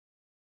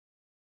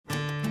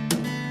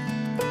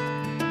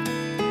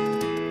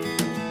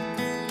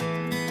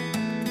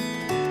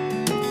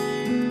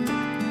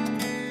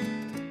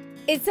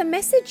It's a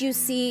message you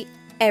see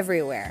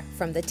everywhere,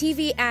 from the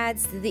TV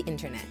ads to the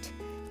internet.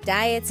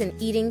 Diets and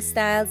eating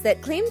styles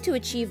that claim to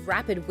achieve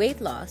rapid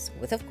weight loss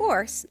with, of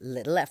course,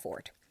 little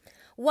effort.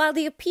 While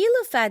the appeal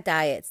of fad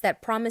diets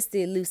that promise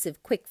the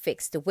elusive quick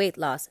fix to weight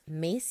loss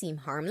may seem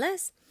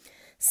harmless,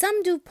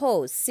 some do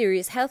pose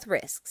serious health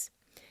risks.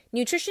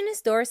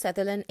 Nutritionist Doris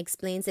Sutherland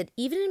explains that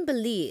even in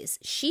Belize,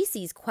 she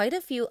sees quite a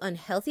few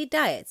unhealthy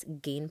diets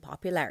gain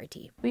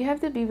popularity. We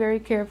have to be very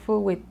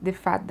careful with the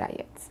fad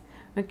diets.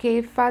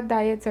 Okay, fad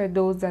diets are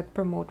those that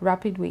promote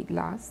rapid weight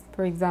loss,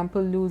 for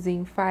example,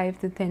 losing 5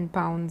 to 10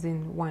 pounds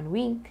in 1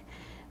 week.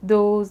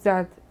 Those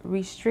that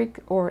restrict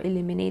or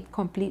eliminate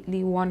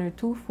completely 1 or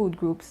 2 food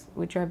groups,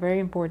 which are very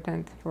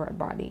important for our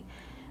body.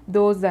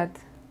 Those that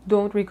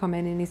don't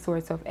recommend any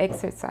sorts of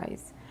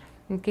exercise.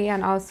 Okay,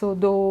 and also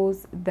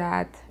those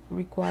that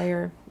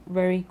require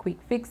very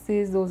quick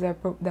fixes, those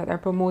that are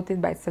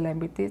promoted by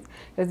celebrities,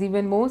 because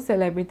even most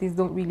celebrities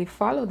don't really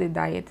follow the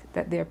diet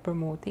that they're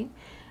promoting,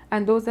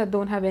 and those that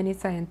don't have any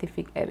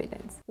scientific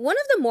evidence. One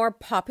of the more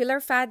popular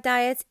fad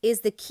diets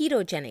is the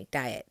ketogenic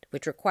diet,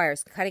 which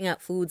requires cutting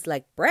out foods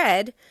like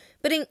bread,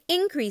 but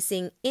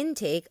increasing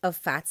intake of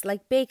fats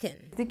like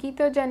bacon. The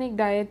ketogenic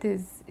diet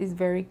is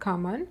very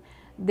common.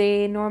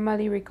 They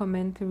normally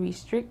recommend to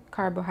restrict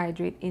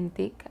carbohydrate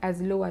intake as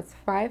low as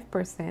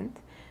 5%.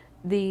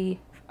 The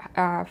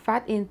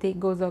fat intake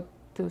goes up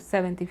to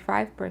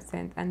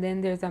 75%, and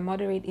then there's a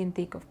moderate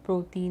intake of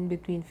protein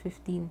between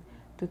 15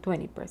 to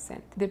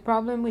 20%. The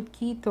problem with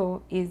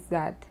keto is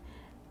that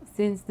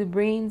since the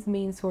brain's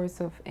main source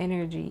of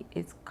energy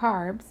is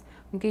carbs,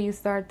 okay, you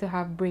start to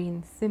have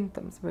brain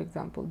symptoms, for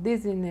example,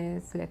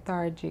 dizziness,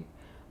 lethargic,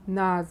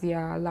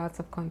 nausea, lots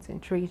of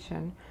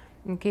concentration.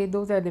 Okay,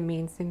 those are the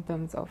main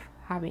symptoms of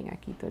having a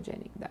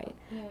ketogenic diet.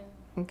 Yeah.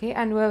 Okay,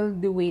 and well,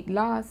 the weight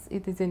loss,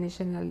 it is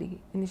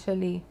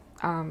initially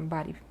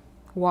body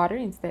water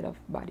instead of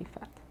body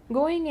fat.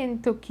 Going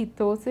into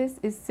ketosis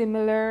is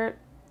similar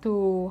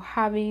to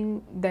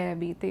having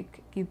diabetic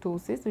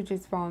ketosis, which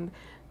is found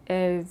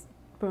as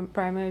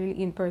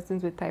primarily in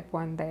persons with type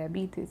 1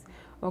 diabetes,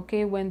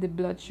 okay, when the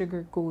blood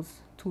sugar goes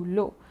too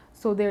low.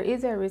 So there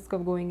is a risk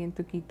of going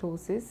into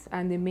ketosis,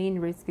 and the main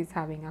risk is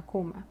having a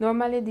coma.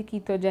 Normally, the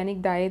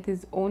ketogenic diet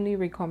is only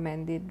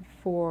recommended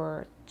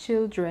for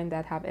children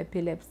that have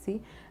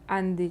epilepsy,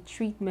 and the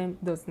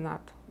treatment does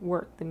not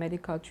work. The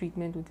medical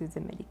treatment, which is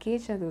the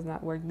medication, does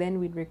not work. Then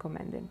we'd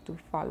recommend them to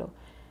follow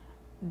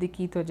the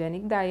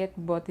ketogenic diet,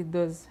 but it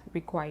does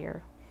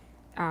require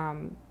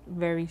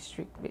very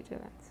strict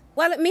vigilance.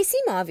 While it may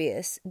seem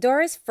obvious,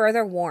 Doris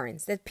further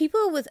warns that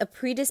people with a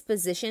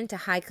predisposition to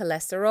high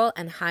cholesterol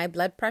and high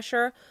blood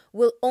pressure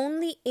will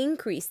only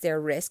increase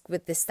their risk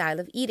with this style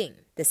of eating.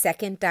 The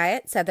second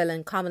diet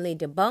Sutherland commonly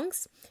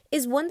debunks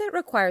is one that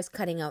requires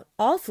cutting out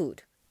all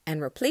food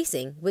and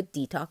replacing with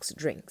detox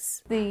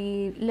drinks.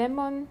 The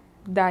lemon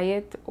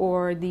diet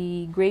or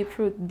the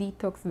grapefruit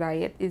detox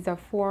diet is a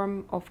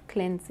form of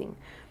cleansing.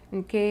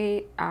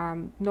 Okay,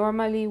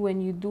 normally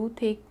when you do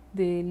take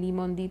the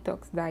lemon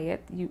detox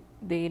diet,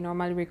 they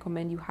normally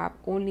recommend you have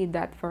only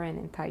that for an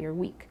entire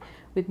week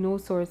with no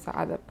source of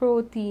other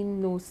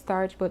protein, no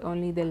starch, but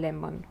only the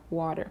lemon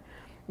water.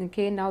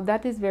 Okay, now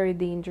that is very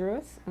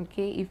dangerous,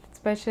 okay,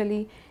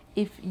 especially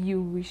if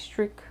you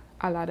restrict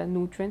a lot of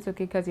nutrients,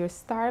 okay, because you're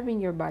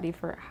starving your body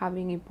for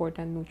having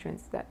important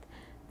nutrients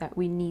that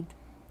we need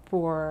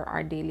for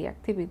our daily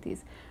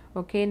activities.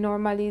 Okay,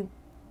 normally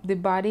the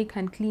body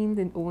can clean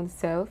its own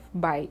self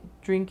by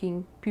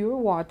drinking pure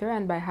water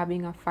and by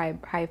having a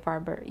high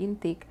fiber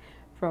intake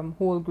from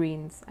whole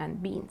grains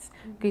and beans.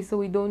 Okay, so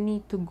we don't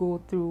need to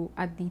go through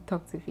a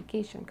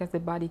detoxification because the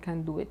body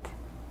can do it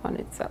on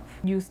itself.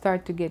 You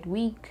start to get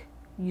weak,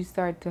 you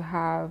start to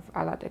have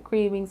a lot of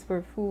cravings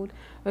for food.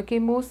 Okay,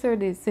 most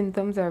of the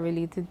symptoms are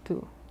related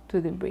to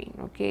the brain.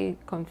 Okay,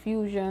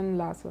 confusion,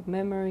 loss of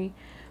memory.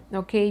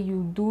 Okay,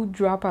 you do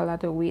drop a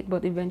lot of weight,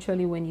 but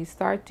eventually when you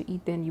start to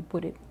eat, then you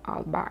put it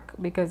all back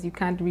because you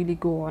can't really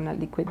go on a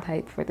liquid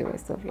diet for the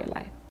rest of your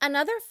life.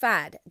 Another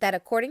fad that,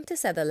 according to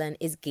Sutherland,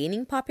 is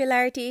gaining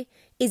popularity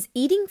is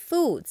eating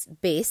foods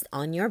based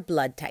on your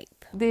blood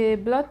type. The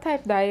blood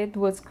type diet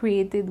was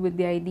created with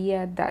the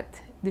idea that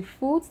the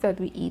foods that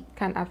we eat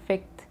can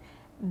affect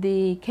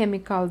the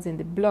chemicals in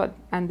the blood,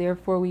 and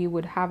therefore we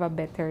would have a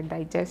better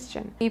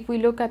digestion. If we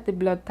look at the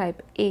blood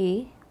type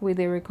A, where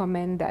they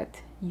recommend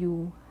that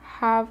you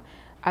have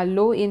a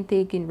low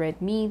intake in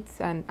red meats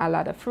and a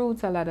lot of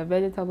fruits, a lot of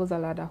vegetables, a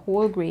lot of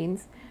whole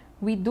grains,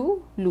 we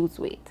do lose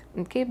weight,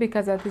 okay,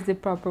 because that is the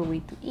proper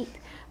way to eat.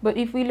 But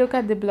if we look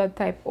at the blood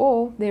type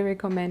O, they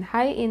recommend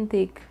high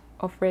intake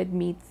of red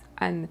meats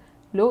and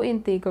low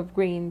intake of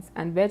grains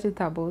and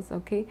vegetables,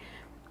 okay,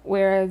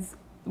 whereas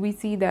we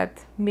see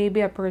that maybe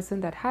a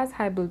person that has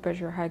high blood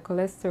pressure, high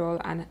cholesterol,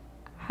 and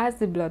has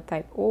the blood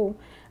type O,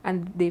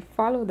 and they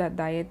follow that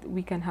diet,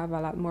 we can have a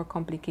lot more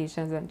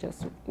complications than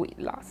just weight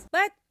loss.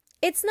 But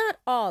it's not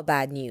all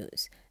bad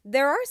news.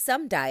 There are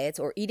some diets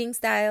or eating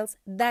styles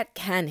that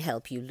can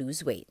help you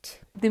lose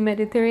weight. The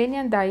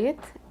Mediterranean diet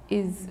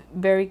is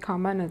very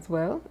common as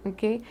well,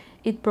 okay?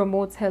 It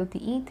promotes healthy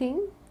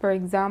eating, For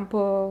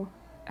example,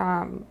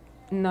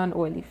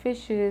 non-oily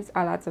fishes,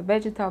 a lot of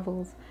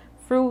vegetables,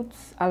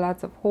 fruits, a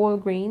lot of whole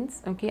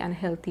grains, okay, and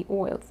healthy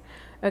oils.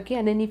 Okay,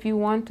 and then if you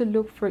want to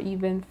look for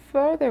even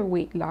further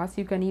weight loss,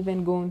 you can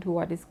even go into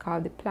what is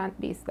called the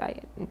plant-based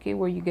diet, okay,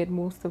 where you get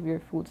most of your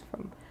foods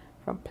from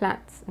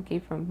plants, okay,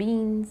 from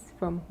beans,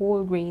 from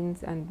whole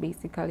grains, and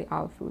basically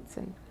all fruits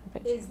and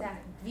vegetables. Is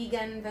that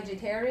vegan,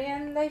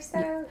 vegetarian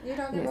lifestyle you're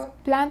talking Yes,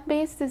 about?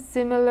 plant-based is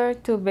similar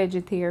to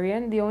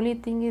vegetarian. The only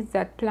thing is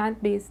that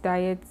plant-based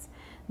diets,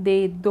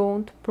 they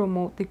don't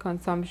promote the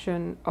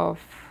consumption of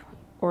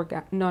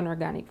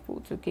non-organic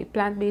foods. Okay,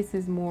 plant-based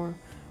is more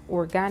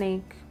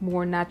organic,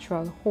 more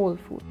natural, whole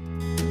food.